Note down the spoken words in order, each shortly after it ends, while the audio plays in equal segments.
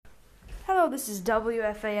Hello, this is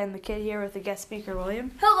WFAN, the kid here with the guest speaker, William.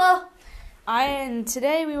 Hello. And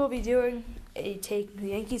today we will be doing a take the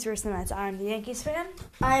Yankees versus the Mets. I'm the Yankees fan.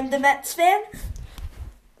 I'm the Mets fan.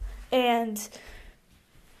 And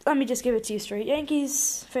let me just give it to you straight.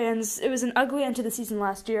 Yankees fans, it was an ugly end to the season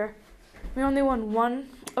last year. We only won one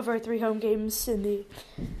of our 3 home games in the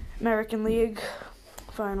American League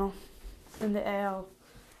final in the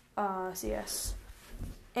ALCS.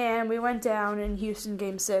 And we went down in Houston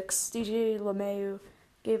Game 6. DJ LeMahieu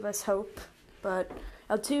gave us hope, but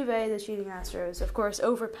Altuve, the cheating Astros, of course,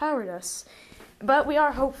 overpowered us. But we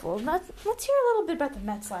are hopeful. Let's hear a little bit about the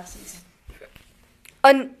Mets last season.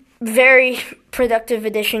 A very productive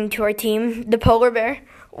addition to our team. The Polar Bear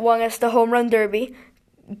won us the Home Run Derby,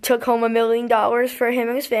 took home $1 million for him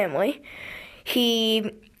and his family. He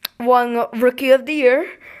won Rookie of the Year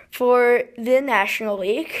for the National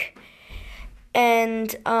League.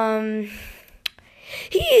 And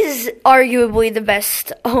he is arguably the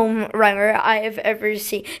best home runner I have ever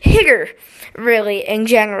seen. Hitter, really, in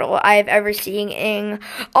general, I have ever seen in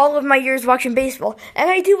all of my years watching baseball. And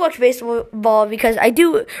I do watch baseball because I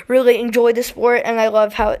do really enjoy the sport and I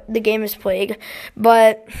love how the game is played.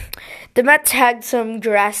 But the Mets had some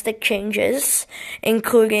drastic changes,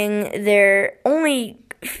 including their only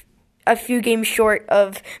a few games short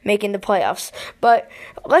of making the playoffs. But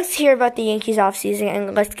let's hear about the Yankees offseason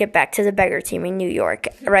and let's get back to the beggar team in New York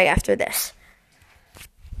right after this.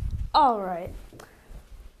 All right.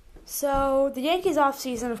 So the Yankees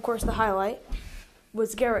offseason, of course, the highlight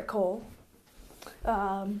was Garrett Cole.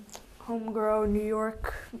 Homegrown New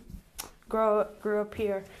York, grew up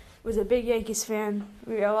here, was a big Yankees fan.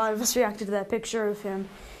 A lot of us reacted to that picture of him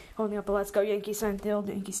holding up a Let's Go Yankees sign at the old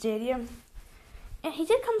Yankee Stadium. And he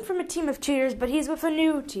did come from a team of cheaters, but he's with a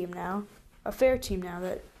new team now, a fair team now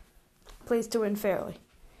that plays to win fairly.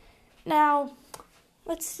 Now,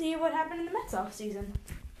 let's see what happened in the Mets offseason.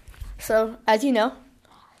 So, as you know,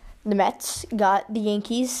 the Mets got the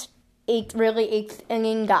Yankees' eighth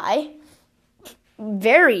inning guy.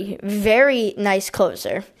 Very, very nice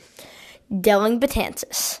closer. Dellin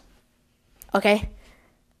Betances. Okay?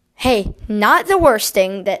 Hey, not the worst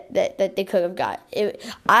thing that they could have got.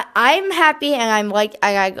 I'm happy, and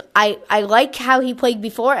I like how he played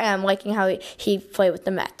before, and I'm liking how he played with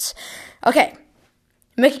the Mets. Okay,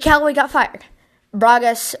 Mickey Callaway got fired. Brought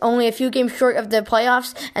us only a few games short of the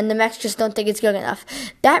playoffs, and the Mets just don't think it's good enough.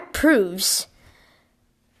 That proves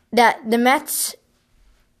that the Mets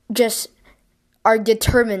just are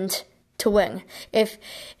determined to win.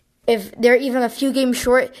 If they're even a few games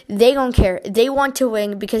short, they don't care. They want to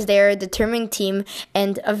win because they are a determined team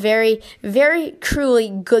and a very, very truly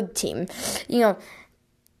good team. You know,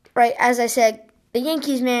 right, as I said, the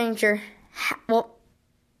Yankees manager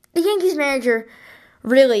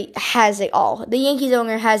really has it all. The Yankees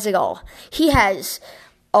owner has it all. He has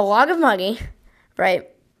a lot of money, right?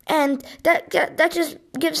 And that just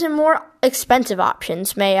gives him more expensive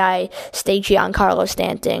options, may I state Giancarlo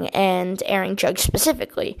Stanton and Aaron Judge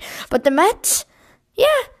specifically. But the Mets,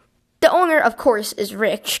 yeah, the owner, of course, is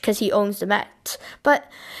rich because he owns the Mets.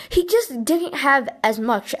 But he just didn't have as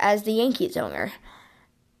much as the Yankees owner.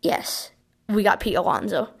 Yes, we got Pete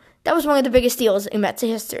Alonso. That was one of the biggest deals in Mets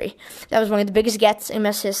history. That was one of the biggest gets in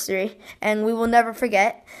Mets history. And we will never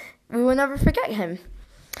forget him.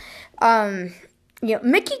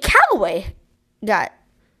 Mickey Callaway got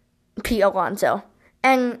Pete Alonso.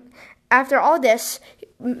 And after all this,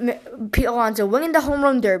 Pete Alonso winning the Home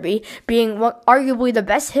Run Derby, being arguably the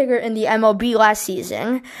best hitter in the MLB last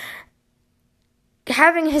season,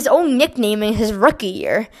 having his own nickname in his rookie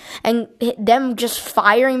year, and them just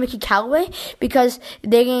firing Mickey Callaway because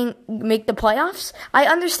they didn't make the playoffs. I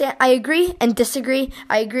understand. I agree and disagree.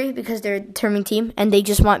 I agree because they're a determined team and they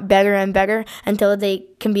just want better and better until they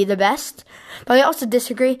can be the best. But I also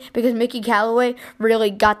disagree because Mickey Callaway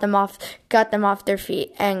really got them off their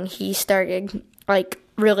feet, and he started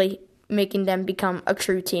really making them become a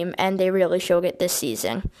true team, and they really showed it this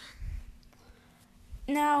season.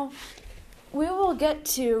 Now, we will get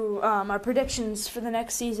to our predictions for the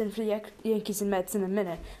next season for the Yankees and Mets in a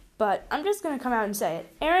minute, but I'm just going to come out and say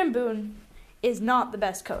it. Aaron Boone is not the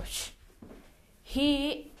best coach.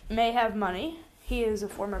 He may have money. He is a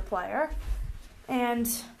former player. And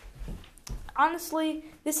honestly,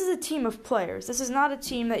 this is a team of players. This is not a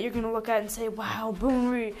team that you're going to look at and say, wow,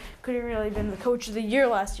 Boone could have really been the coach of the year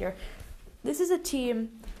last year. This is a team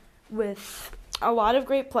with a lot of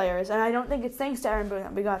great players, and I don't think it's thanks to Aaron Boone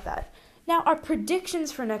that we got that. Now, our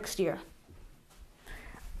predictions for next year.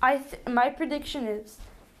 My prediction is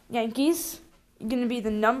Yankees are going to be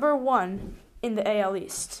the number 1 in the AL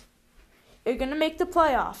East. You're going to make the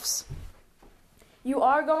playoffs. you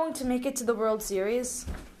are going to make it to the World Series.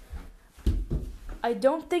 I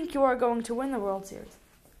don't think you are going to win the World Series.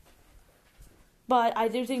 But I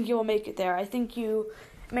do think you will make it there. I think you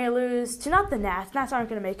may lose to not the Nats. Nats aren't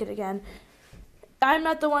going to make it again. I'm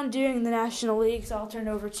not the one doing the National League, so I'll turn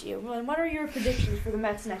it over to you. And what are your predictions for the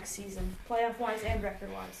Mets next season, playoff-wise and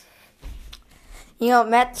record-wise? You know,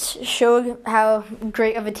 Mets showed how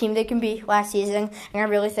great of a team they can be last season, and I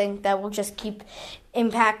really think that will just keep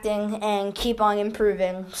impacting and keep on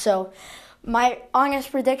improving. So, my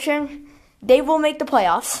honest prediction, they will make the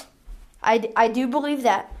playoffs. I do believe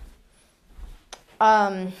that.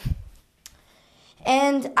 And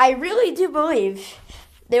I really do believe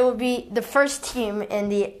they will be the first team in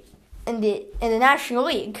the National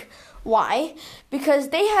League. Why? Because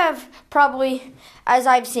they have probably, as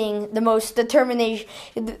I've seen, the most determination.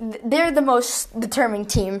 They're the most determined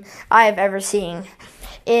team I have ever seen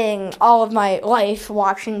in all of my life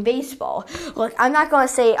watching baseball. Look, I'm not going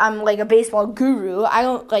to say I'm like a baseball guru. I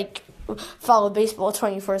don't follow baseball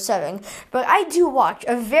 24/7, but I do watch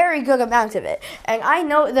a very good amount of it. And I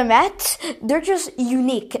know the Mets, they're just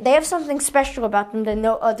unique. They have something special about them that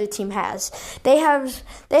no other team has. They have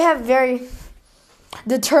very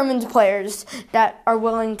determined players that are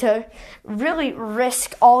willing to really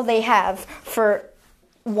risk all they have for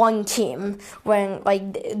one team when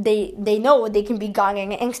they know they can be gone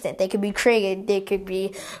in an instant. They could be traded, they could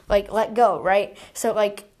be let go, right? So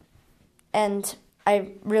and I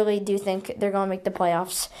really do think they're going to make the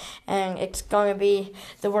playoffs, and it's going to be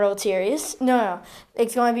the World Series. No,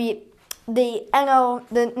 it's going to be the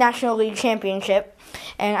National League Championship,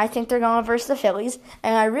 and I think they're going to versus the Phillies,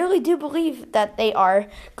 and I really do believe that they are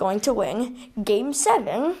going to win Game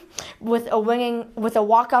 7 with a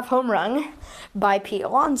walk-off home run by Pete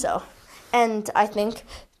Alonso, and I think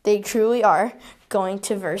they truly are going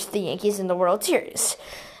to verse the Yankees in the World Series,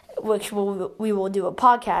 which we will do a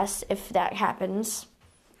podcast if that happens.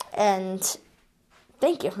 And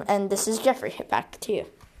thank you. And this is Jeffrey. Back to you.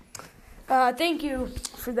 Thank you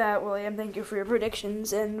for that, William. Thank you for your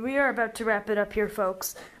predictions. And we are about to wrap it up here,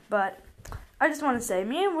 folks. But I just want to say,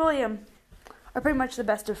 me and William are pretty much the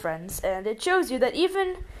best of friends. And it shows you that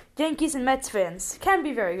even Yankees and Mets fans can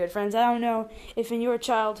be very good friends. I don't know if in your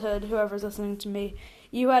childhood, whoever's listening to me,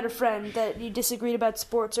 you had a friend that you disagreed about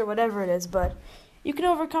sports or whatever it is, but you can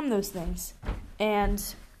overcome those things. And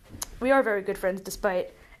we are very good friends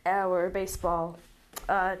despite our baseball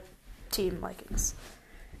team likings.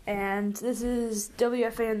 And this is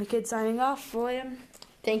WFA and the Kid signing off. William,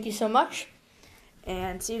 thank you so much.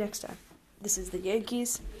 And see you next time. This is the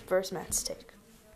Yankees versus Mets take.